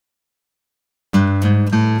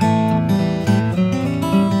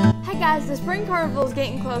the Spring Carnival is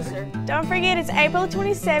getting closer. Don't forget, it's April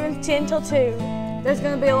 27th, 10 till 2. There's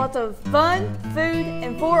going to be lots of fun, food,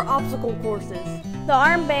 and 4 obstacle courses. The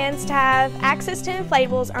armbands to have access to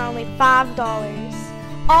inflatables are only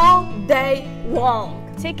 $5. All day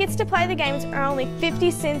long. Tickets to play the games are only 50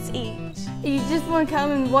 cents each. If you just want to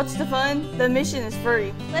come and watch the fun, the admission is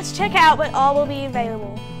free. Let's check out what all will be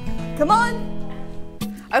available. Come on!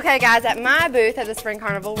 Okay guys, at my booth at the Spring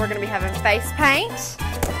Carnival, we're going to be having face paint.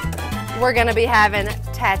 We're going to be having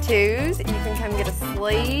tattoos. You can come get a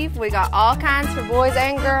sleeve. We got all kinds for boys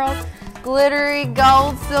and girls. Glittery,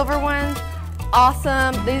 gold, silver ones.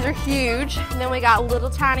 Awesome. These are huge. And then we got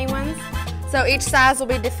little tiny ones. So each size will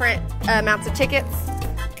be different amounts of tickets.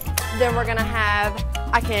 Then we're going to have,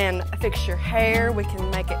 I can fix your hair. We can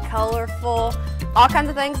make it colorful. All kinds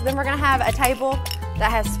of things. Then we're going to have a table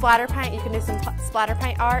that has splatter paint. You can do some splatter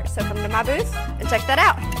paint art. So come to my booth and check that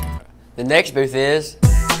out. The next booth is...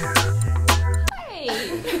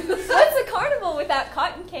 What's a carnival without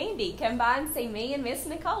cotton candy? Come by and see me and Miss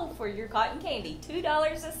Nicole for your cotton candy.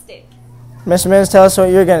 $2 a stick. Mr. Mills, tell us what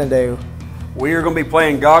you're going to do. We are going to be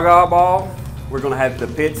playing Gaga Ball. We're going to have the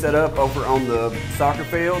pit set up over on the soccer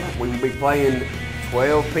field. We will be playing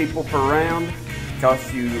 12 people per round. It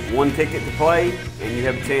costs you 1 ticket to play, and you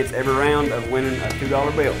have a chance every round of winning a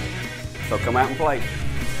 $2 bill. So come out and play.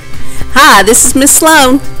 Hi, this is Miss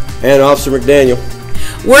Sloan. And Officer McDaniel.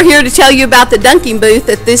 We're here to tell you about the dunking booth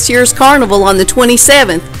at this year's carnival on the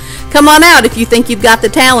 27th. Come on out if you think you've got the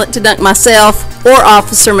talent to dunk myself or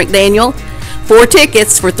Officer McDaniel. 4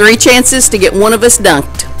 tickets for 3 chances to get one of us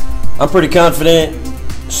dunked. I'm pretty confident,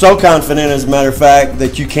 so confident as a matter of fact,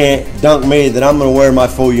 that you can't dunk me, that I'm going to wear my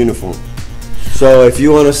full uniform. So if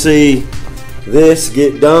you want to see this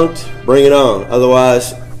get dunked, bring it on.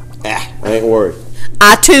 Otherwise, I ain't worried.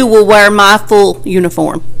 I too will wear my full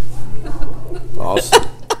uniform. Awesome.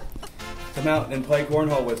 Come out and play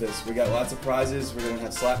cornhole with us. We got lots of prizes. We're going to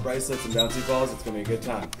have slap bracelets and bouncy balls. It's going to be a good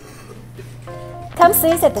time. Come see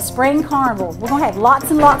us at the Spring Carnival. We're going to have lots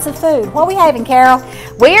and lots of food. What are we having, Carol?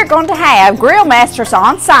 We are going to have grill masters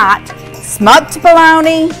on site, smoked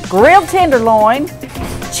bologna, grilled tenderloin,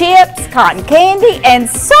 chips, cotton candy, and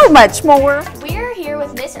so much more. We are here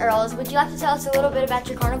with Miss Earls. Would you like to tell us a little bit about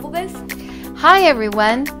your carnival booth? Hi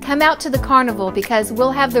everyone, come out to the carnival because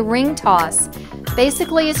we'll have the ring toss.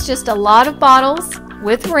 Basically it's just a lot of bottles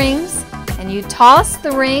with rings and you toss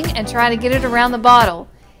the ring and try to get it around the bottle.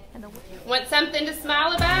 Want something to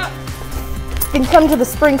smile about? You can come to the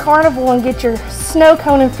Spring Carnival and get your snow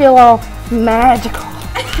cone and feel all magical.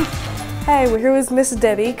 Hey, we're here with Miss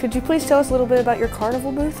Debbie. Could you please tell us a little bit about your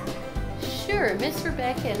carnival booth? Sure, Miss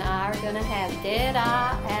Rebecca and I are going to have Dead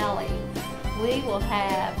Eye Alley. We will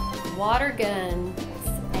have water guns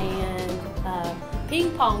and ping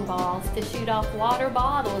pong balls to shoot off water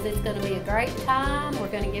bottles. It's going to be a great time. We're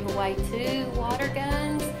going to give away 2 water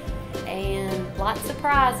guns and lots of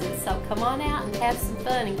prizes. So come on out and have some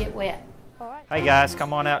fun and get wet. Hey guys,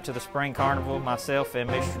 come on out to the Spring Carnival. Myself and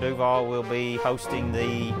Mr. Duval will be hosting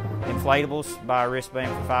the inflatables. Buy a wristband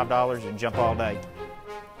for $5 and jump all day.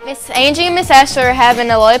 Miss Angie and Miss Ashley are having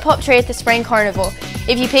a lollipop tree at the Spring Carnival.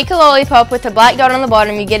 If you pick a lollipop with a black dot on the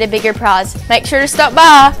bottom, you get a bigger prize. Make sure to stop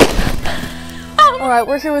by. Alright,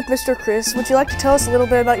 we're here with Mr. Chris. Would you like to tell us a little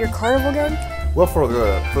bit about your carnival game? Well,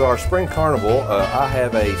 for our Spring Carnival, I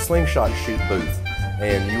have a slingshot shoot booth,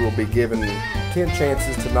 and you will be given 10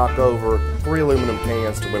 chances to knock over 3 aluminum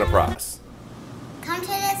cans to win a prize. Come to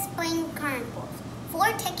the Spring Carnival. 4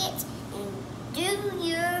 tickets and do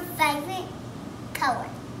your favorite color.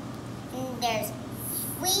 And there's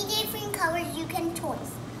 3 different colors you can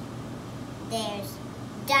choose. There's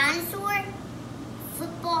dinosaur,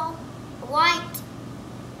 football, white,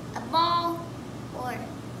 a ball, or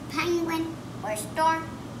penguin, or a star,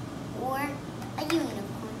 or a unicorn,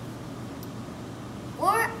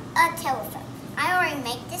 or a telephone. I already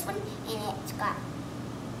made this one, and it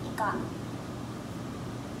got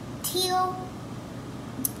teal,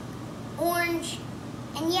 orange,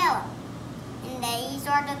 and yellow. And these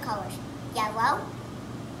are the colors: yellow,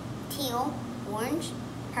 teal, orange,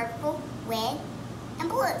 purple, red, and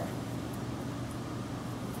blue.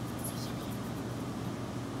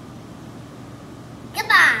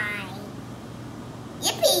 Goodbye.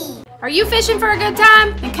 Yippee! Are you fishing for a good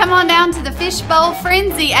time? Then come on down to the Fishbowl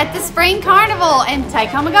Frenzy at the Spring Carnival and take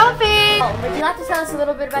home a goldfish. Would you like to tell us a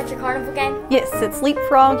little bit about your carnival game? Yes, it's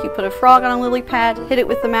leapfrog. You put a frog on a lily pad, hit it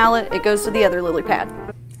with the mallet, it goes to the other lily pad.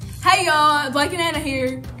 Hey y'all, Blake and Anna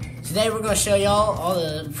here. Today we're going to show y'all all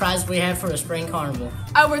the prizes we have for the Spring Carnival.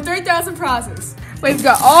 Over 3,000 prizes. We've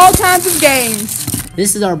got all kinds of games.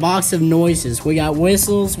 This is our box of noises. We got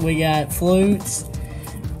whistles, we got flutes,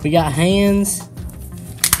 We got hands.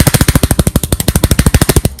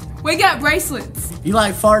 We got bracelets. You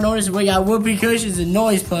like fart noises? We got whoopee cushions and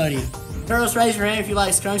noise putty. Girls, raise your hand if you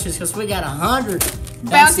like scrunchies, because we got 100.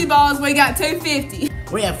 Bouncy balls, we got 250.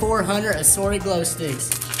 We have 400 assorted glow sticks.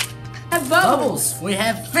 Have bubbles. We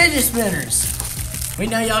have fidget spinners. We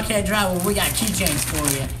know y'all can't drive, well, we got keychains for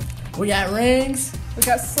you. We got rings. We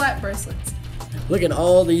got slap bracelets. Look at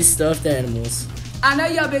all these stuffed animals. I know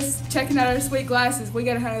y'all been checking out our sweet glasses. We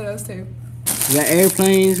got 100 of those too. We got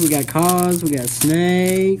airplanes, we got cars, we got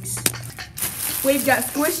snakes. We've got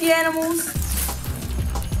squishy animals.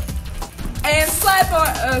 And slap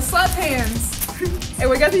hands. And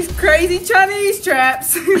we got these crazy Chinese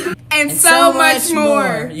traps. and so much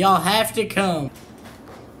more. Y'all have to come.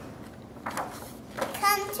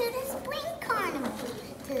 Come to the Spring Carnival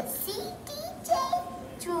to see DJ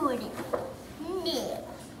Jordan. No.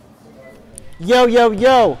 Yo, yo,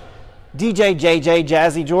 yo! DJ JJ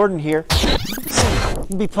Jazzy Jordan here.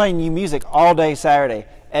 We'll be playing new music all day Saturday.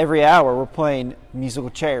 Every hour we're playing musical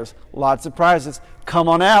chairs. Lots of prizes. Come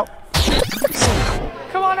on out.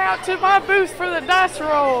 Come on out to my booth for the dice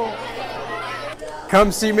roll.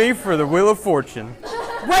 Come see me for the Wheel of Fortune.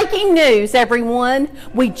 Breaking news, everyone.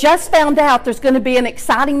 We just found out there's going to be an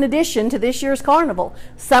exciting addition to this year's carnival.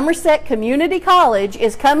 Somerset Community College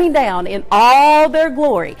is coming down in all their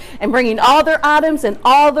glory and bringing all their items and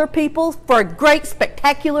all their people for a great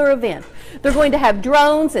spectacular event. They're going to have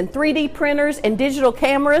drones and 3D printers and digital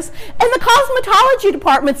cameras, and the cosmetology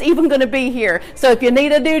department's even going to be here. So if you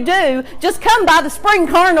need a new do, just come by the Spring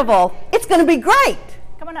Carnival. It's going to be great.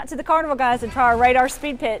 Come on out to the carnival, guys, and try our radar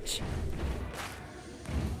speed pitch.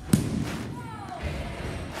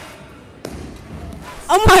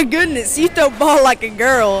 Oh my goodness, you throw ball like a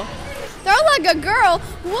girl. Throw like a girl?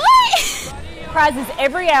 What? Prizes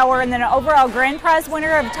every hour, and then an overall grand prize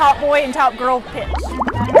winner of top boy and top girl pitch.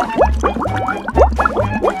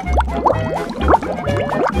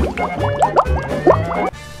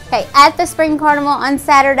 Okay, at the Spring Carnival on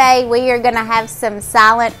Saturday, we are going to have some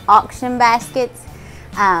silent auction baskets.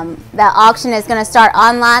 The auction is going to start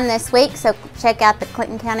online this week, so check out the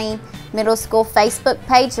Clinton County Middle School Facebook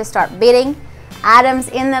page to start bidding. Items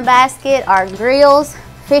in the basket are grills,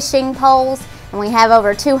 fishing poles, and we have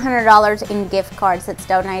over $200 in gift cards that's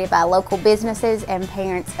donated by local businesses and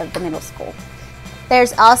parents of the middle school.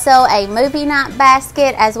 There's also a movie night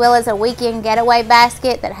basket as well as a weekend getaway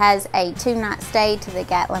basket that has a 2-night stay to the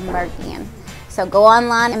Gatlinburg Inn. So go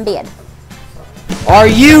online and bid. Are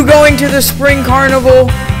you going to the Spring Carnival?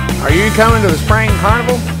 Are you coming to the Spring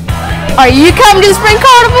Carnival? Are you coming to the Spring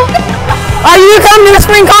Carnival? Are you coming to the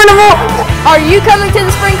Spring Carnival? Are you coming to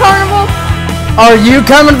the Spring Carnival? Are you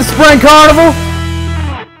coming to the Spring Carnival?